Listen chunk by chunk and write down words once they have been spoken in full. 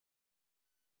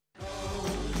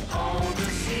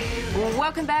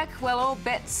Welcome back. Well, all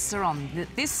bets are on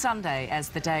this Sunday as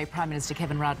the day Prime Minister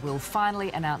Kevin Rudd will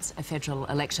finally announce a federal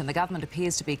election. The government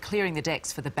appears to be clearing the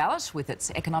decks for the ballot, with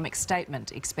its economic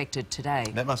statement expected today.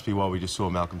 That must be why we just saw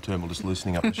Malcolm Turnbull just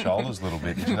loosening up the shoulders a little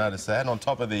bit. Did you notice that? And on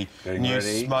top of the new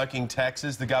smoking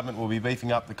taxes, the government will be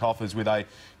beefing up the coffers with a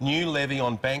new levy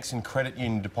on banks and credit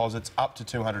union deposits up to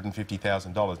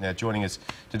 $250,000. Now, joining us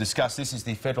to discuss this is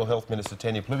the Federal Health Minister,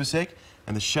 Tanya Plibersek,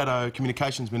 and the Shadow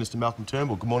Communications Minister, Malcolm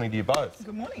Turnbull. Good morning to you both.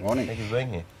 Good morning. Morning. Thank you for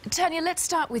being here. Tanya, let's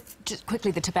start with just quickly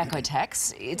the tobacco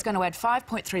tax. It's going to add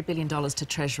 $5.3 billion to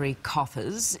Treasury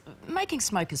coffers, making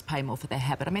smokers pay more for their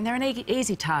habit. I mean, they're an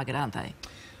easy target, aren't they?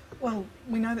 Well,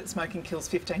 we know that smoking kills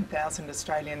 15,000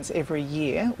 Australians every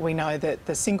year. We know that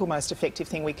the single most effective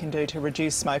thing we can do to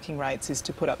reduce smoking rates is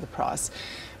to put up the price.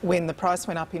 When the price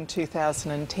went up in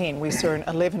 2010, we saw an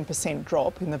 11%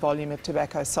 drop in the volume of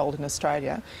tobacco sold in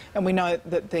Australia. And we know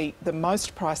that the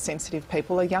most price-sensitive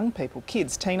people are young people,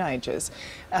 kids, teenagers.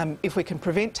 If we can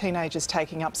prevent teenagers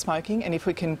taking up smoking, and if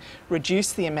we can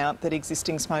reduce the amount that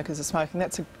existing smokers are smoking,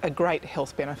 that's a great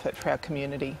health benefit for our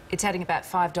community. It's adding about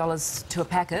 $5 to a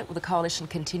packet. Will the Coalition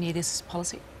continue this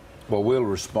policy? Well, we'll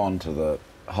respond to the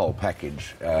whole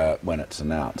package when it's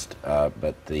announced,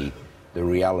 but the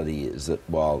reality is that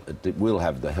while it will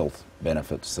have the health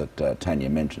benefits that Tanya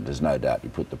mentioned, there's no doubt you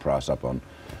put the price up on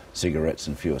cigarettes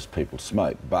and fewer people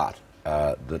smoke, but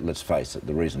let's face it,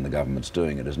 the reason the government's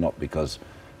doing it is not because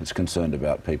it's concerned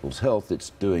about people's health, it's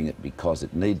doing it because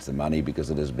it needs the money, because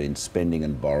it has been spending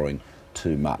and borrowing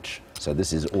too much. So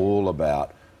this is all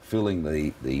about filling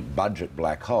the budget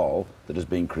black hole that has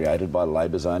been created by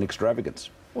Labor's own extravagance.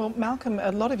 Well, Malcolm,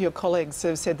 a lot of your colleagues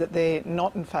have said that they're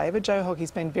not in favour. Joe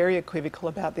Hockey's been very equivocal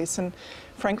about this, and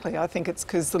frankly, I think it's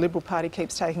because the Liberal Party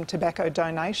keeps taking tobacco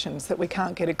donations that we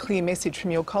can't get a clear message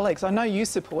from your colleagues. I know you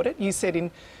support it. You said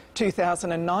in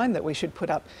 2009 that we should put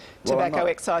up tobacco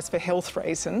excise for health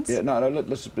reasons. Yeah, no,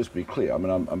 let's just be clear. I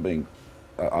mean,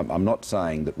 I'm not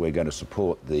saying that we're going to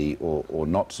support or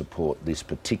not support this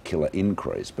particular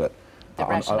increase, but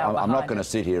I'm not going to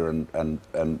sit here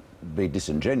and be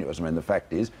disingenuous. I mean, the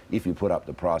fact is, if you put up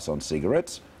the price on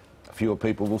cigarettes, fewer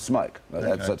people will smoke.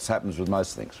 Okay. That happens with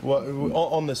most things. Well,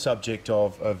 on the subject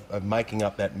of making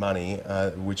up that money,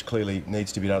 which clearly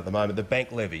needs to be done at the moment, the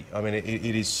bank levy, I mean,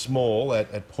 it is small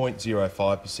at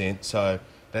 0.05%, so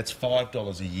that's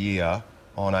 $5 a year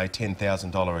on a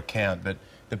 $10,000 account. But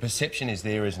the perception is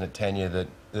there, isn't it, Tanya,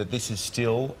 that this is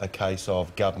still a case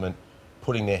of government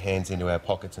putting their hands into our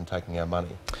pockets and taking our money?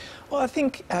 Well, I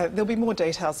think there'll be more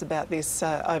details about this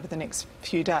over the next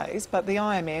few days, but the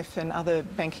IMF and other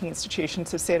banking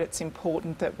institutions have said it's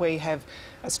important that we have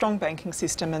a strong banking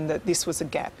system and that this was a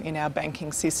gap in our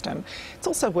banking system. It's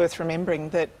also worth remembering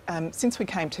that since we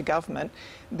came to government,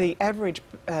 the average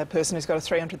person who's got a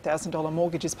 $300,000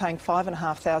 mortgage is paying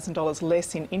 $5,500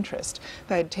 less in interest.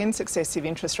 They had 10 successive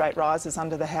interest rate rises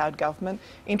under the Howard government.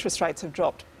 Interest rates have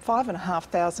dropped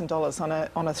 $5,500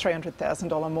 on a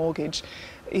 $300,000 mortgage.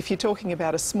 If you're talking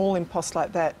about a small impost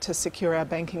like that to secure our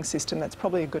banking system, that's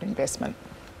probably a good investment.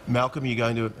 Malcolm, are you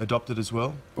going to adopt it as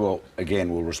well? Well, again,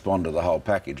 we'll respond to the whole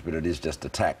package, but it is just a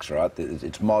tax, right?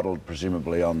 It's modelled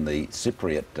presumably on the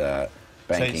Cypriot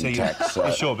banking tax.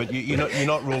 Sure, but you're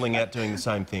not ruling out doing the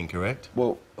same thing, correct?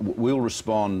 Well, we'll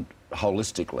respond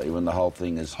holistically when the whole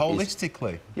thing is...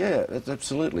 Holistically? Yeah,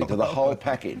 absolutely, to the whole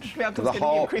package. Malcolm's going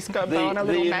to give Chris Gobbo a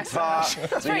little massage.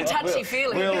 It's very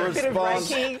touchy-feely. We'll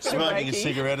respond... Smoking a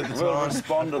cigarette at the time. We'll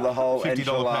respond to the whole $50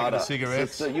 packet of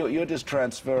cigarettes. So you're just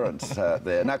transference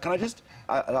there. Now, can I just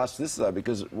ask this, though,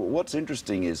 because what's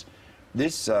interesting is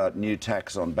this new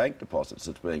tax on bank deposits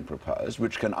that's being proposed,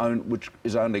 which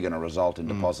is only going to result in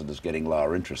depositors getting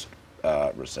lower interest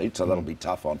receipts, so that'll be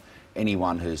tough on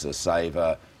anyone who's a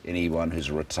saver, anyone who's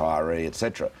a retiree,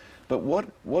 etc. But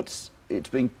it's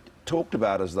being talked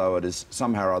about as though it is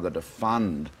somehow or other to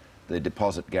fund the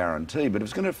deposit guarantee, but if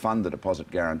it's going to fund the deposit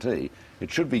guarantee,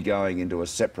 it should be going into a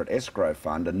separate escrow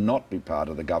fund and not be part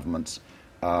of the government's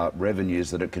revenues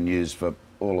that it can use for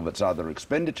all of its other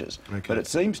expenditures. Okay. But it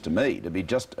seems to me to be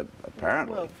just,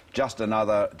 apparently, just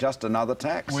another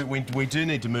tax. We do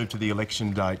need to move to the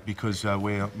election date because there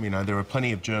are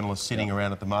plenty of journalists sitting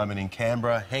around at the moment in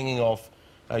Canberra hanging off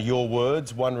your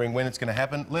words, wondering when it's going to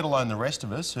happen, let alone the rest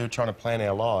of us who are trying to plan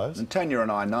our lives. And Tanya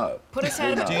and I know. Put us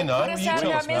out of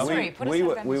our misery.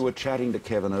 We were chatting to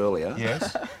Kevin earlier.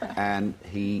 Yes. And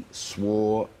he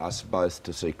swore us both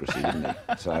to secrecy, didn't he?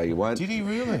 So you won't... Did he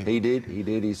really? He did.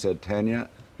 He said, Tanya,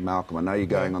 Malcolm, I know you're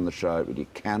going on the show, but you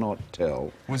cannot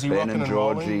tell was he Ben and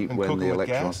Georgie and when the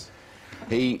election was.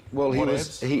 he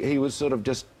was sort of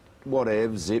just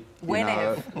whatever, zip,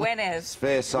 Whenever.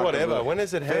 fair suck. Whatever. When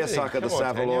is it fair happening? suck of the Come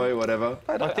on, Savoy, Tanya. whatever.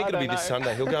 I think it'll be don't this know.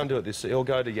 Sunday. He'll go and do it this. He'll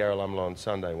go to Yarralumla on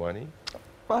Sunday, won't he?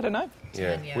 I don't know.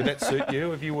 Yeah. Tanya. Would that suit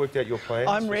you? Have you worked out your plans?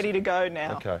 I'm ready to go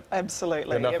now. Okay.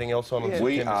 Absolutely. Got nothing else on Yeah. September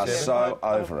We are 7th? so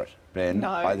over it, Ben. No.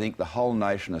 I think the whole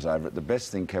nation is over it. The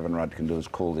best thing Kevin Rudd can do is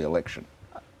call the election.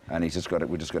 And we've just got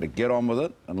to get on with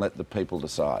it and let the people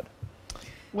decide.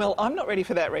 Well, I'm not ready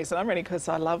for that reason. I'm ready because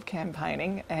I love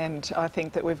campaigning, and I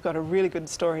think that we've got a really good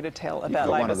story to tell You've about got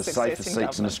one Labor's of the success safest in seats in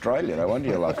government. Australia. No wonder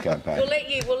you love campaigning.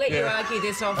 We'll let you argue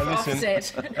this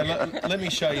offset. And let me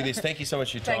show you this. Thank you so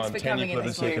much for your Thanks time. for Tanya coming in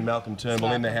this Plibersek week. and Malcolm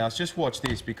Turnbull in the house. Just watch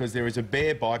this, because there is a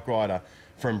bear bike rider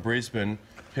from Brisbane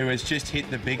who has just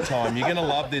hit the big time. You're going to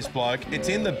love this bloke. It's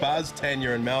in the buzz,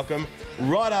 Tanya and Malcolm.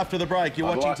 Right after the break, you're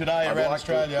watching Today around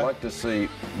Australia. I'd like to see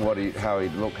how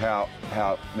he'd look, how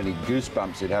many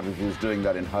goosebumps he'd have if he was doing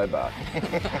that in Hobart.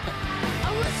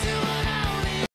 I wish you